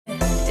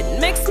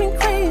makes me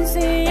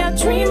crazy. I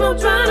dream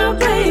about our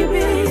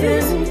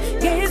babies,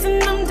 gazing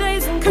them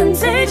days and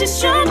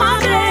contagious. You're my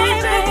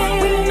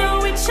baby. We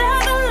know each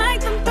other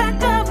like the back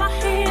of our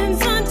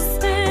hands.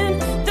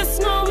 Understand, there's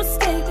no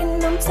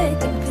mistaking. I'm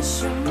taking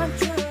 'cause you're my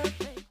drug.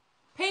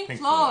 Pink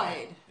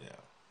Floyd. Yeah.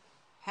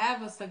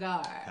 Have a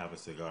cigar. Have a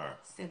cigar.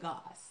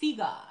 Cigar.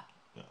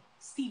 Yeah.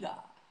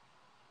 Cigar.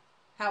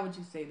 How would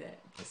you say that?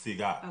 A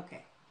cigar.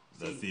 Okay.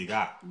 The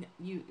cigar.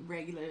 You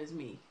regular as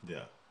me.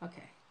 Yeah.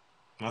 Okay.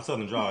 My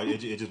southern draw, it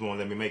just won't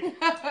let me make it.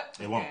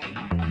 It won't.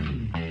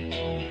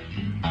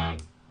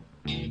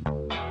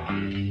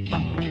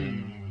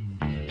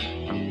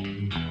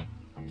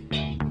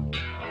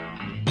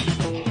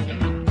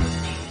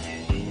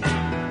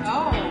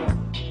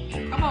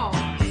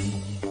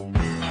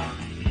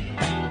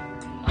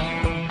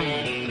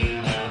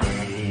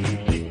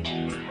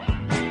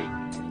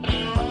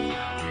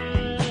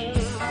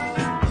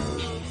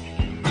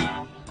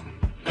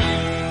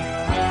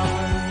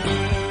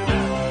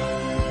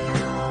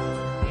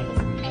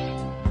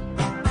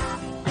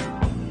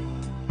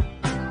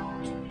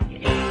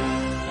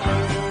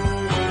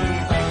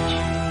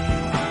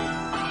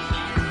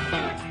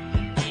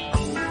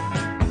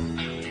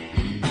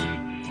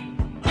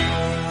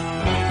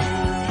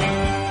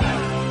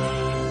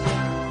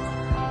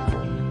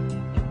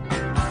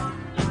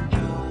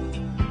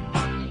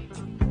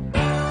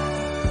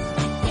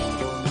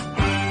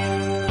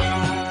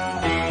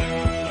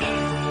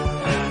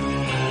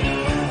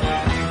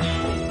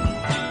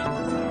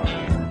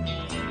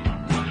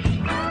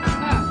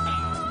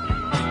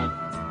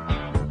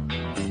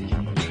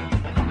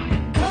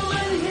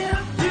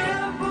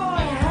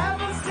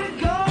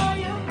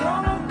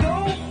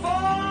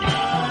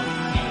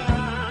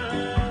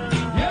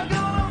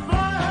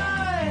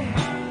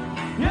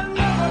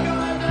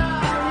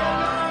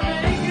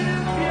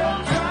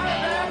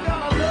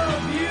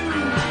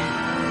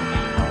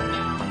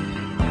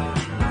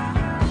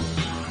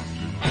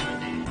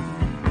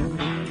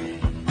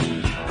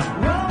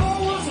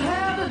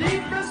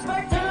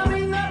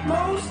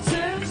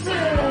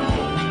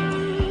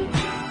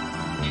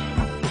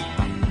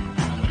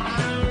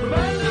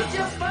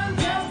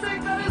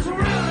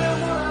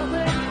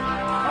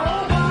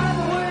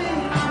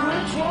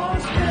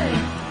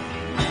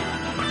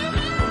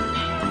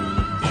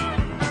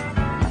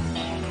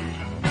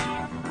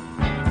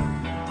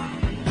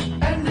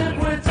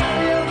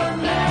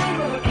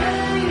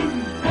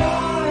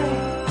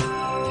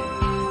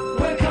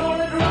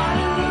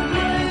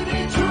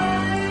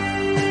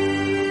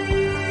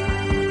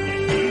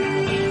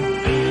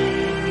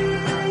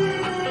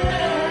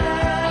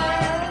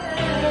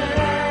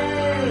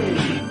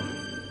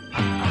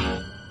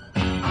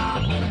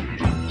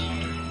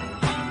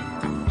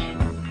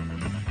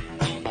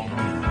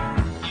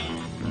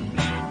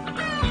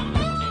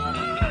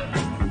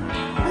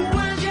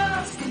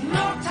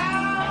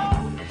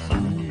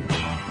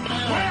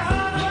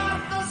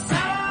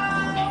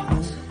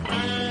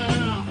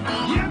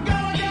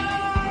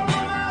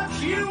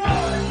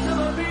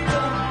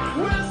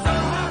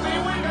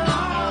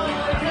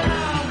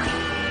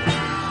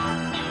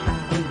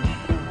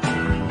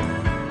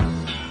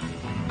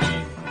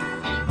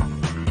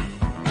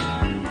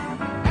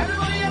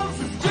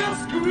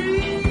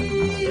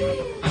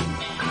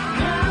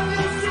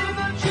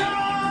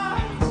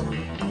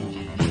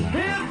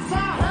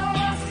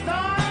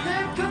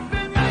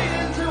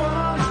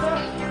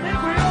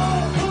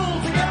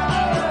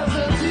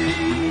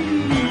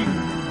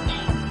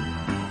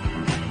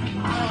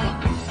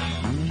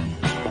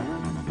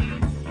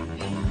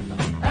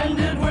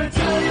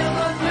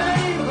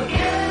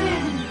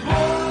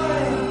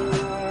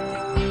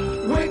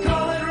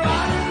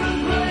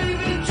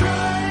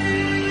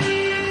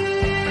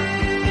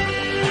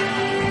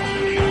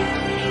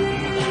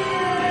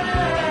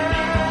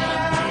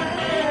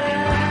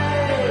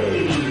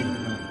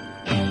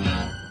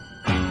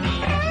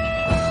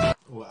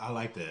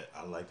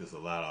 this a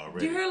lot already.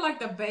 Do you hear like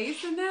the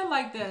bass in there,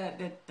 like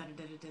the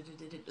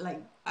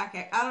like I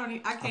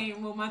can't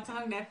even move my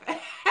tongue that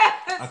fast.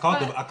 I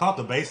caught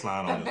the bass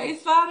line on the it.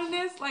 bass line in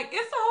this, like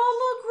it's a whole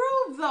little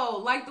groove though.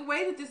 Like the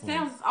way that this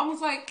sounds, it's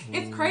almost like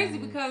it's crazy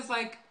because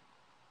like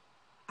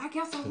I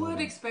guess I would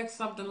expect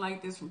something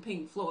like this from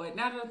Pink Floyd.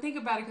 Now that I think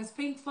about it, because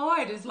Pink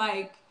Floyd is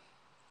like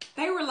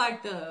they were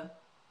like the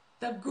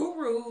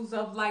gurus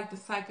of like the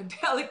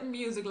psychedelic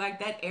music, like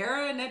that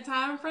era and that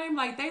time frame.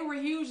 Like they were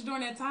huge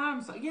during that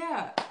time. So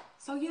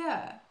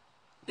yeah,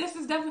 this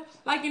is definitely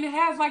like, and it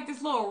has like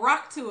this little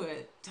rock to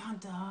it. Dun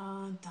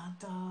dun dun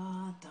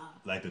dun dun.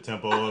 Like the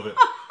tempo of it.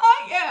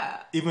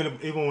 Yeah.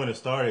 Even when it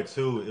started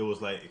too, it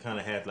was like it kind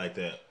of had like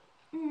that,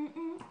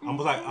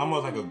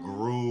 almost like a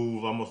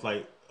groove, almost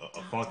like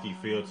a funky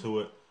feel to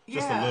it.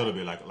 Just a little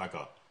bit, like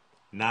a.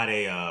 Not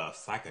a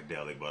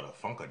psychedelic, but a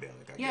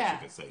funkadelic, I guess you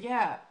can say.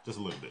 Yeah. Just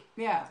a little bit.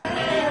 Yeah.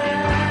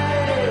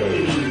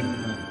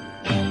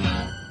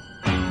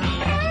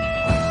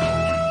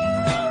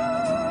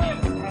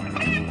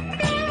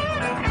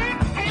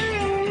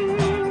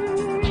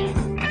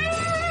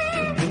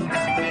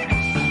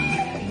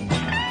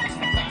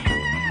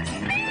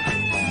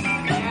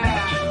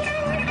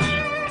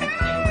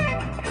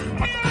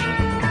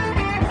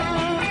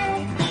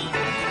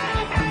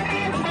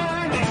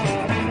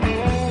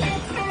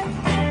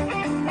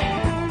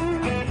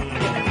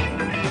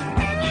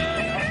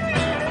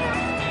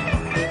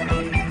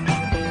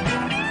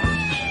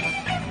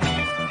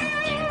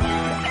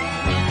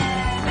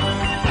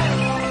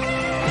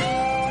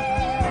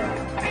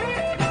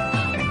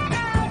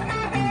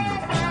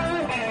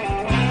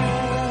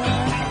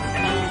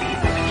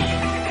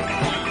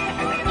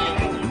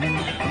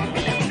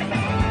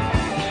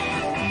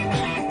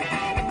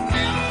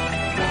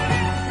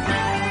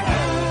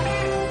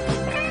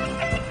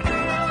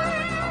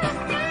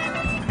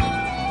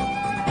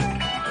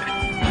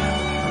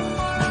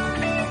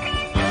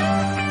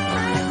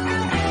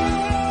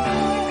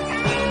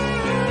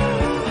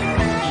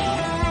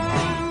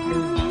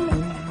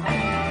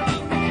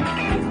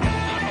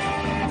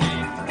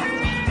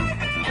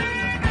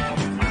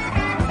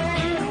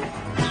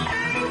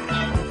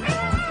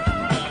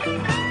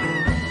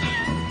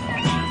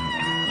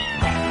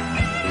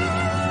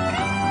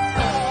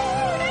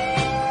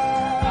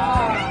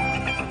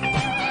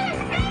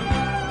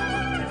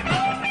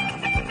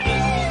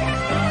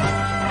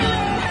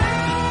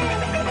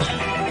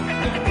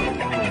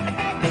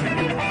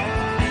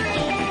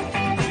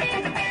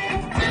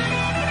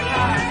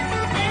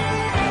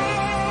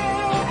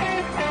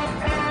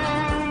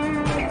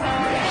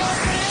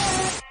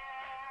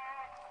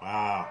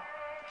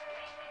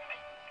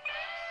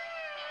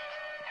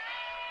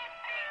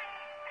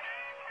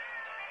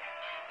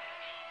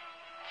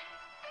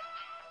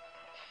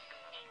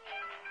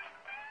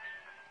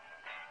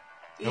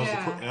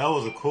 That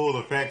was a cool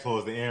effect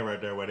towards the end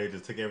right there, where they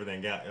just took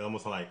everything out. It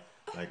almost like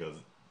a.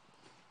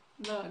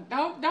 Look,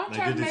 don't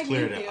try to they just make me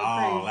cleared feel it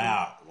all crazy.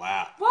 out.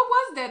 Wow. What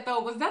was that though?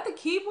 Was that the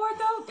keyboard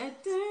though?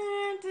 That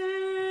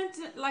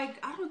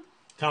like I don't.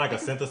 Kind of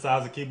like a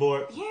synthesizer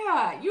keyboard.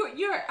 Yeah, you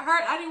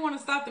heard. I didn't want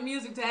to stop the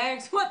music to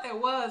ask what that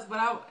was,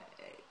 but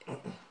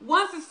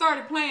once it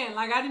started playing,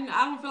 like I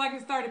don't feel like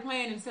it started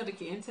playing until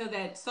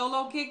that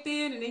solo kicked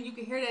in, and then you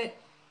could hear that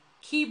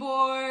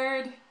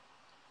keyboard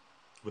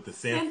with the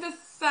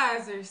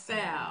synthesizer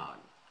sound.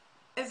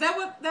 Is that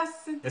what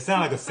that's? It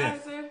sounded like a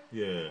synth.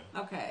 Yeah.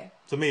 Okay.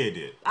 To me, it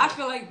did. I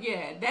feel like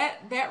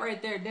that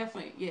right there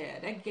definitely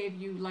that gave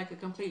you like a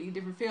completely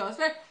different feel,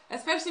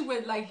 especially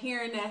with like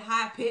hearing that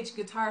high pitched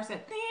guitar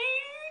set.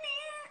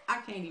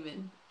 I can't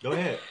even. Go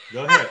ahead.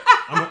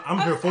 I'm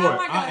here for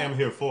it. I am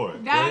here for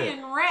it.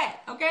 Dying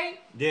rat. Okay.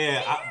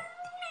 Yeah.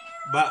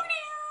 But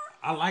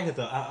I like it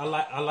though.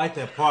 I like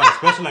that part,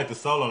 especially like the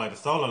solo. Like the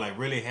solo, like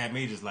really had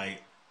me just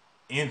like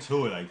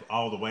into it, like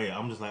all the way.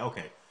 I'm just like,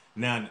 okay.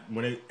 Now,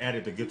 when they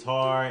added the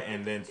guitar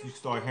and then you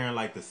start hearing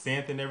like the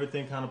synth and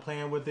everything kind of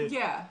playing with it,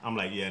 I'm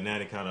like, yeah, now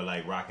they kind of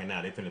like rocking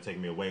out. They finna take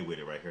me away with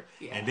it right here.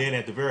 Yeah. And then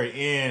at the very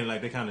end,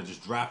 like they kind of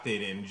just dropped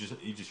it and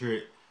you just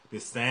hear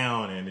this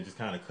sound and it just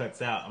kind of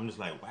cuts out. I'm just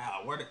like,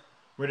 wow,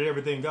 where did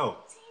everything go?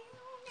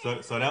 So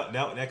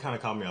that kind of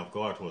caught me off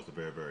guard towards the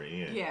very,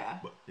 very end. Yeah.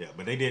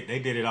 But they did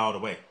it all the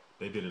way.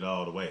 They did it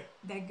all the way.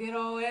 That good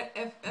old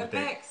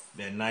effects.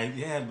 That night,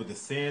 with the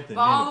synth and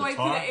all then the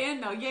guitar. way to the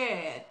end though,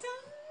 yeah.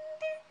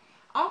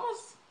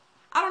 Almost,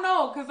 I don't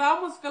know, because I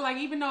almost feel like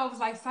even though it was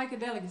like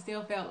psychedelic, it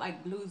still felt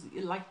like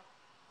bluesy, like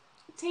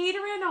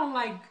teetering on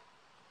like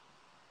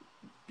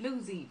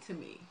bluesy to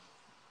me.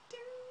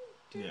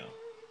 Yeah,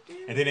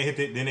 and then they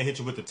hit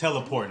you with the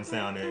teleporting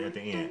sound there at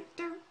the end.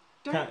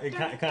 It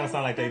kind of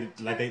sounded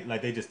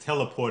like they just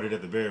teleported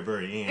at the very,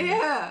 very end.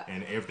 Yeah,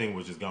 and everything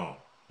was just gone.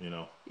 You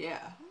know.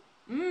 Yeah.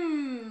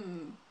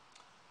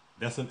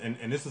 This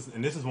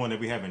is one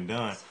that we haven't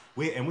done.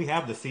 We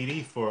have the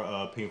CD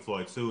for Pink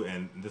Floyd too,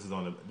 and this is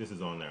on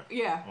there.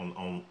 Yeah.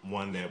 On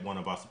one that one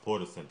of our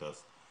supporters sent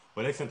us.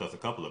 Well, they sent us a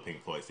couple of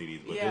Pink Floyd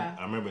CDs, but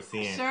I remember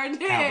seeing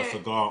Have a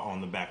Cigar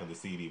on the back of the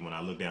CD when I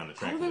looked down the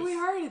track list. I don't think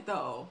we heard it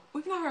though.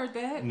 We've not heard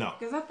that. No,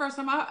 because that's the first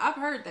time I've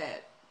heard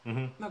that.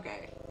 Mm-hmm.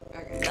 Okay.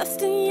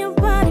 Lust in your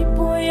body,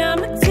 boy,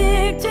 I'm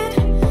addicted.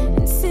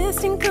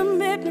 Insisting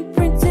commitment,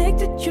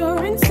 predicted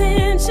your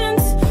intentions.